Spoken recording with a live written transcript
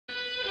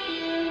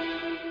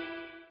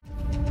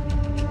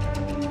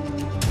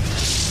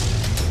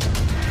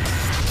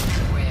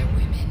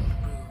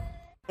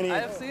I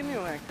have seen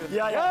you actually.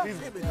 Yeah.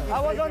 I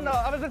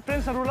was with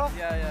Prince Narula.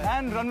 Yeah.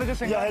 And Ranvir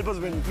Singh. Yeah, help us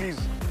win, please.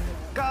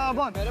 Come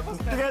on.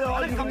 Together,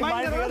 all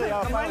combine together.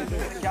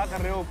 क्या कर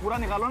रहे हो? पूरा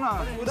निकालो ना.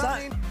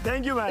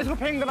 Thank you, man. इसको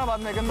फेंक देना बाद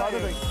में. गंदा है.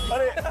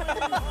 अरे.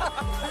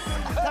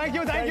 Thank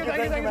you so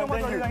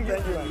much. Thank you.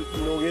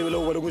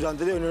 लोग वालों को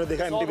जानते थे, उन्होंने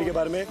देखा MTV के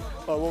बारे में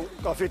और वो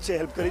काफी अच्छे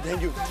हेल्प करी.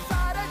 Thank you.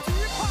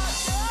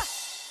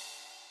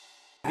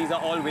 These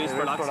are all waste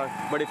products,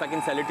 but if I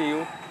can sell it to you,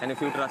 and if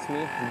you trust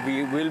me,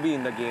 we will be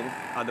in the game.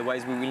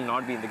 Otherwise, we will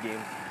not be in the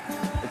game.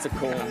 It's a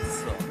cone.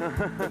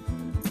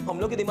 हम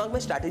लोग के दिमाग में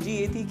strategy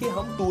ये थी कि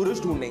हम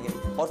tourist ढूंढेंगे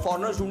और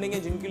फॉरेनर्स ढूंढेंगे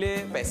जिनके लिए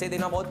पैसे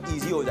देना बहुत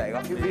इजी हो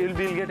जाएगा.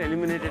 We'll get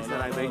eliminated, sir.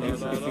 I beg you.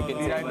 If you can,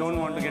 I don't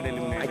want to get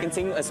eliminated. I can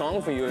sing a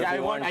song for you. Yeah, if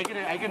you want.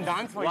 I can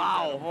dance for you.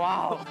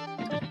 Wow.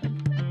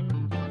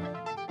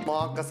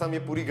 माँ कसम ये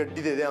पूरी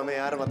गड्डी दे दे हमें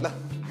यार, मतलब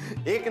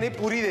एक नहीं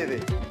पूरी दे दे.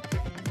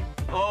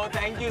 Oh,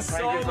 thank you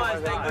so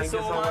much. Thank you so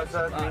much,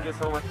 sir. Thank you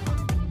so much.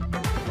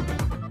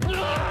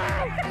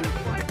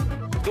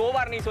 2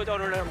 बार नहीं सोचा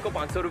उन्होंने हमको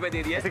 500 रुपए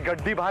दे दिए. ऐसी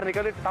गड्डी बाहर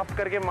निकले टप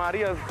करके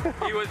मारी.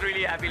 He was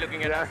really happy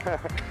looking at us.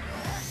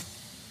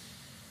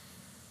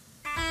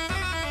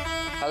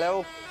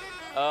 Hello.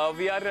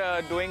 We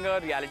are doing a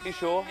reality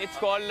show. It's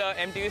called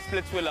MTV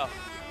Splitsvilla.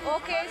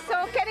 Okay, so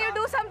can you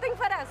do something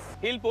for us?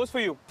 He'll pose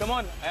for you. Come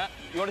on.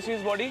 You want to see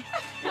his body?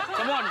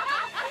 Come on.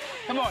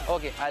 Come on.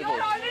 Okay, I'll You're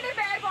go. already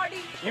bare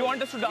body. You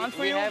want us to dance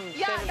for you?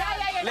 Yeah.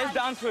 Let's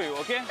dance for you,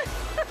 okay?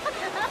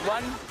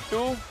 1,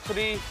 2,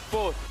 3,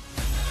 4.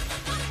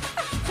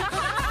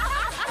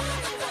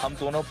 हम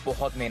दोनों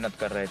बहुत मेहनत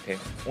कर रहे थे.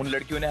 उन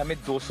लड़कियों ने हमें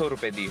 200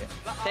 रुपए दिए.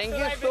 Thank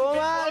you so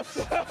much.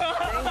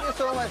 Thank you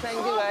so much. Thank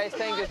you guys.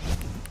 Thank you.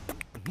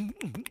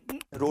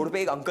 Road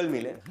पे एक अंकल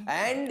मिले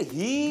and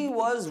he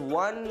was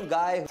one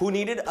guy who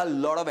needed a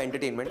lot of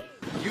entertainment.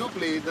 You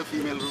play the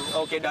female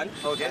role. Okay, done.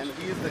 Okay. And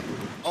he is the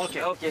hero.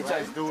 Okay,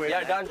 let's do it.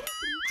 Yeah, done.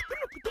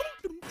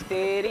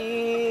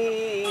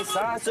 तेरी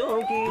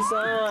सांसों की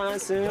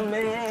सांस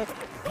में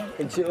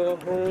जो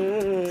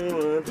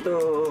हूँ तो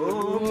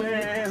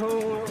मैं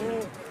हूँ.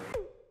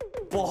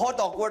 बहुत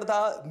awkward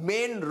था.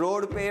 मेन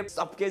रोड पे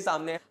सबके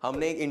सामने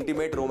हमने एक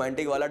इंटीमेट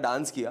रोमांटिक वाला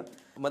डांस किया.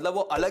 मतलब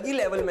वो अलग ही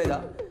लेवल में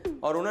था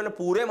और उन्होंने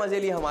पूरे मजे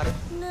लिए हमारे.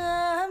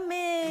 ना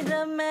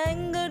मेरा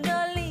मैंगो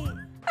डॉली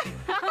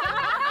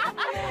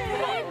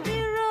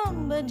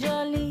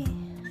जॉली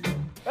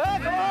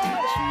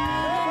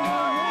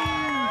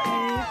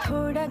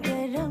थोड़ा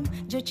गरम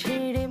जो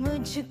छेड़े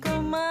मुझको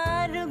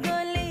मार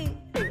गोली.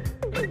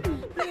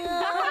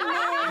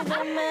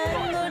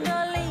 Mango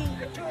Dolly.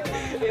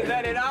 Is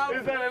that enough?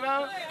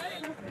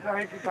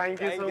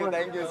 Thank you so much.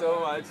 Thank you so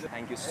much.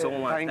 Thank you so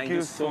much. Thank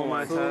you so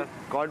much, sir.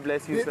 God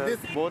bless you, sir.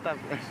 Both are.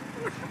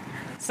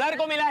 Sir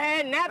को मिला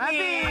है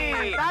nappy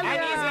and he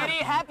is very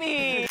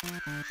happy.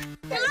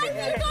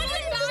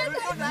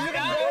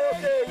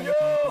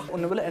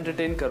 उन्होंने बोला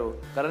entertain करो.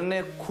 करण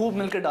ने खूब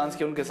मिलकर dance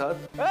किया उनके साथ.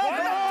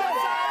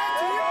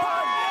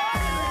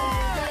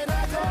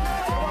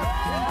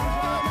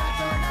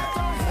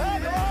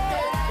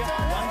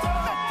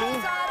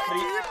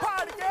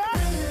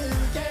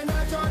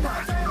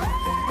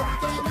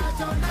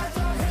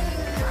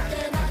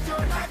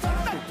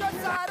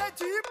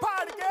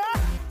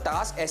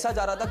 टास्क ऐसा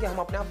जा रहा था कि हम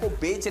अपने आप को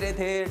बेच रहे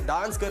थे,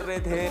 डांस कर रहे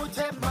थे.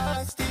 मुझे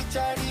मस्ती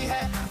चढ़ी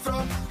है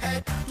from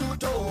head to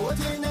toe.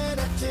 जिन्हें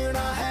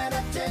रचना है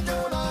रचे जो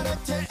ना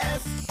रचे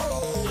SO.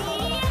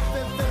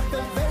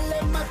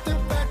 मत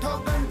बैठो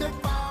गंदे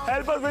पाँव.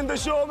 Help us win the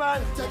show, man.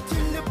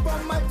 Chill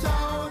from my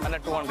town. And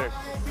at 200.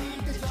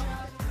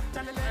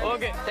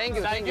 Okay. Thank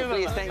you,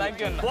 please. Thank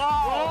you.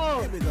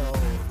 Wow.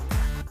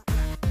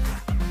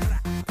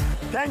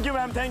 Thank you,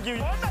 ma'am. Thank you.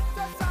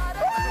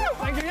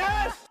 Thank you.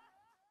 Yes.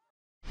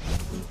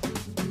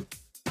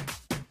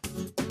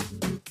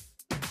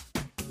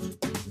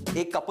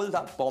 एक कपल था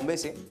बॉम्बे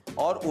से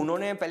और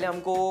उन्होंने पहले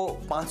हमको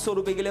 500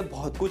 रुपए के लिए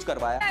बहुत कुछ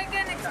करवाया. I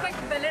can expect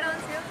belly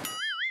dance here.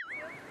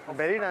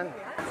 Belly dance.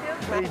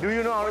 Do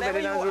you know how to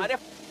belly dance?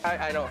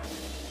 I know.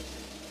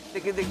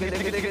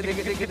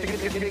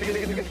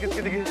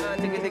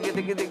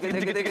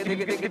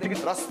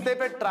 रास्ते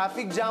पे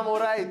ट्रैफिक जाम हो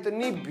रहा है,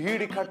 इतनी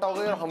भीड़ इकट्ठा हो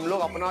गई और हम लोग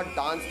अपना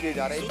डांस किए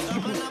जा रहे हैं.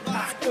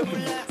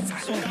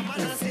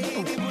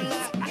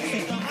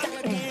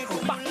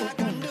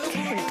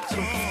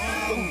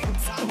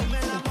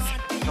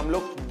 हम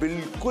लोग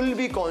बिल्कुल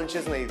भी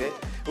कॉन्शियस नहीं थे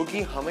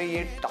क्योंकि हमें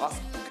ये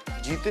टास्क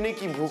जीतने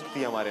की भूख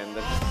थी हमारे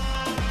अंदर.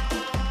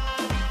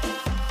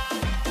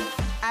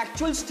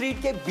 एक्चुअल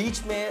स्ट्रीट के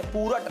बीच में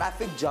पूरा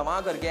ट्रैफिक जमा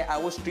करके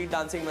आई वाज स्ट्रीट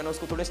डांसिंग. मैंने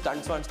उसको थोड़े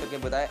स्टंट्स करके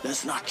बताया.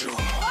 That's not true.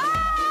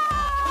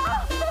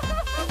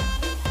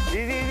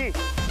 Easy.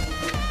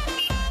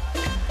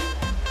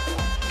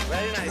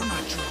 Very nice.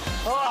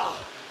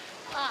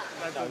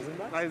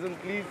 License,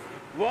 please.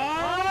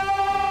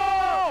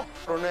 Wow!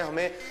 उन्होंने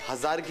हमें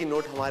 1000 की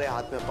नोट हमारे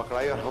हाथ में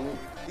पकड़ाई और हम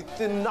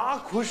इतना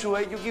खुश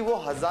हुए क्योंकि वो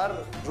 1000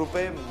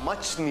 रुपए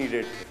much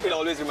needed. We'll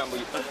always remember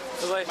you.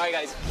 Bye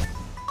guys.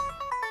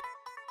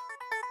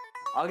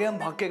 आगे हम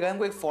भाग के गए,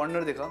 हमको एक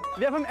फॉरेनर दिखा।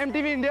 We are from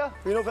MTV India.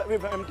 We know we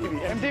from MTV.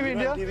 MTV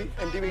India.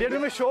 MTV. They're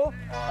doing a show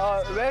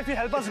where if you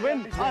help us win,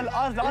 our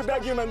last.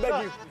 Beg you, man, beg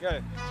you.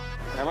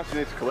 How much do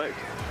you need to collect?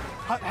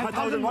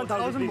 1,000,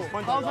 please.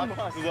 1,000.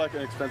 This is like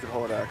an expensive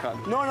holiday. I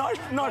can't. No,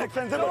 not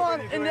expensive. Come on,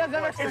 India's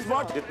never It's expensive.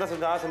 what? जितना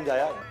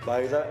समझाया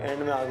भाई साहब and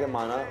में आके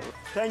माना।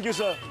 Thank you,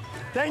 sir.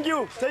 Thank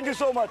you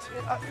so much.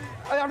 I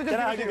have to just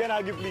Can I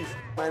argue, please?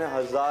 मैंने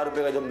 1,000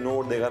 रुपए का जब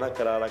नोट देखा ना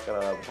करारा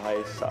भाई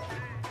साहब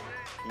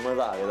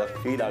मजा आ गया था,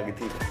 फील आ गई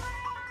थी।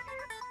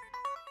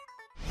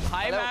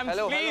 Hi, ma'am.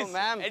 hello, Please,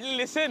 ma'am.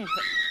 listen.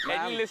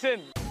 Listen.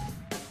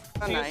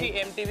 Do you see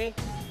MTV?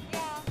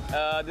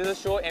 There's a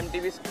show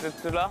MTV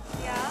Splitsvilla.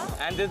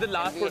 Yeah. And this is the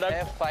last We product.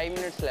 have 5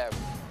 minutes left.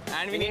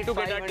 And we need to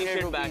get our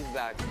t-shirt back.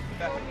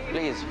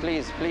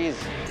 Please.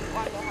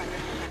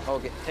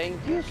 Okay. Thank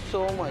you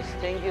so much, ma'am.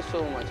 Thank you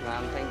so much,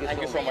 ma'am. Thank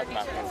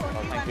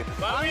you.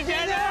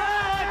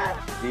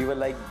 We were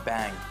like,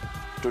 bang.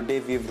 Today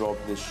we've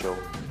rocked this show.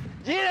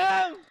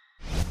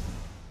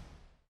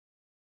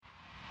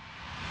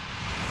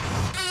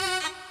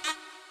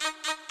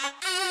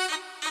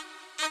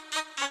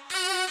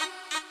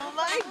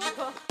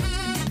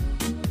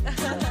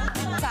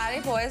 सारे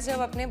boys जब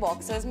अपने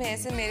boxers में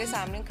ऐसे मेरे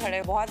सामने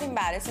खड़े, बहुत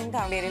embarrassing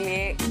था मेरे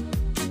लिए।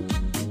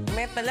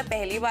 मैं मतलब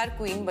पहली बार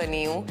क्वीन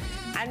बनी हूँ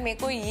एंड मेरे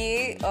को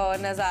ये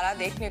नज़ारा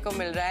देखने को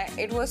मिल रहा है।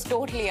 It was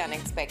totally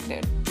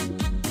unexpected.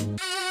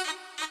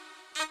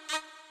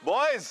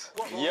 Boys!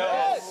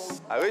 Yes!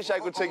 I wish I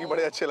could say कि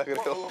बड़े अच्छे लग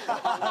रहे हो।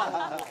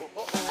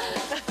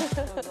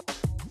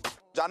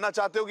 जानना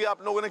चाहते हो कि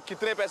आप लोगों ने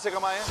कितने पैसे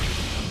कमाए हैं?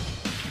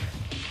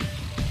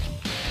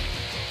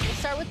 We'll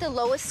start with the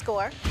lowest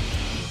score.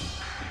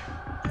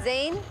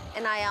 Zayn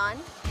and Ayan,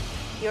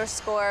 your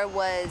score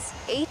was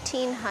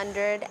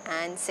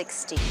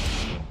 1,860.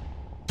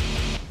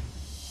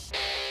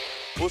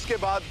 उसके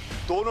बाद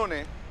दोनों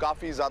ने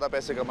काफी ज्यादा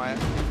पैसे कमाए।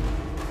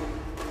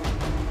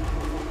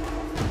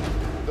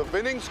 The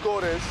winning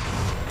score is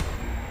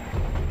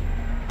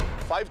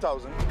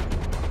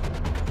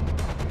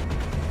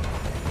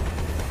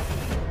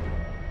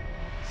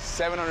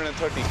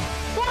 5,730.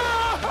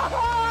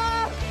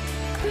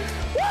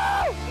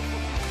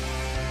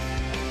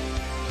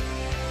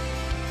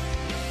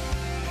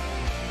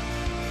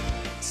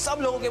 सब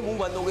लोगों के मुंह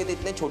बंद हो गए थे,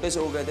 इतने छोटे से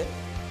हो गए थे।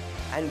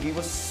 And we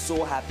were so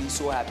happy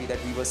that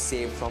we were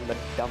saved from the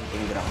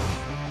dumping ground.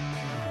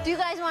 Do you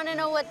guys want to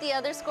know what the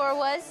other score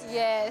was?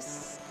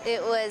 Yes.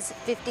 It was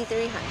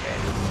 5,300.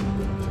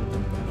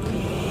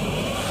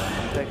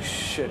 Like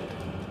shit.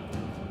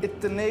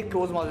 इतने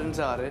क्लोज मार्जिन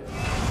से आ रहे।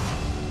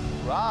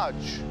 राज,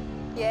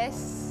 Yes.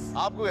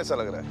 आपको कैसा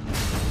लग रहा है?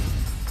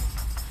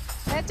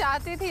 मैं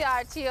चाहती थी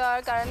आर्ची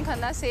और करण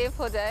खन्ना सेफ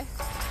हो जाए,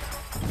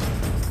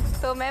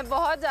 तो मैं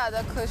बहुत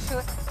ज़्यादा खुश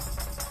हूँ।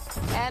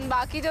 एंड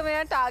बाकी जो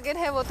मेरा टारगेट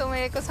है वो तो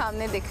मेरे को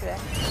सामने दिख रहा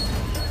है।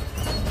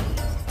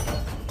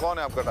 कौन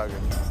है आपका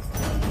टारगेट?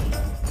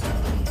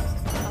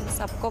 हम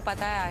सबको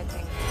पता है आई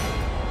थिंक।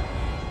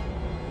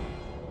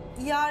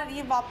 यार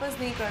ये वापस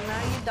नहीं करना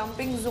है, ये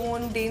डंपिंग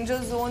जोन, डेंजर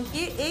जोन।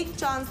 ये एक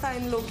चांस था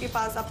इन लोग के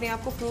पास अपने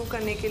आप को प्रूव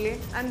करने के लिए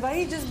एंड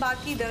वही जिस बात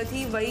की डर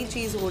थी वही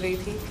चीज़ हो रही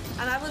थी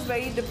and I was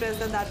very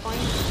depressed at that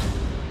point.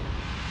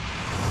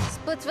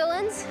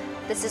 Splitsvillans,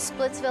 this is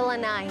Splitsvilla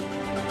 9,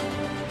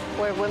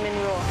 where women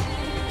rule.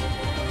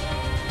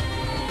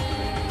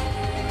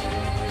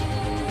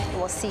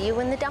 We'll see you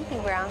in the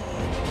dumping ground.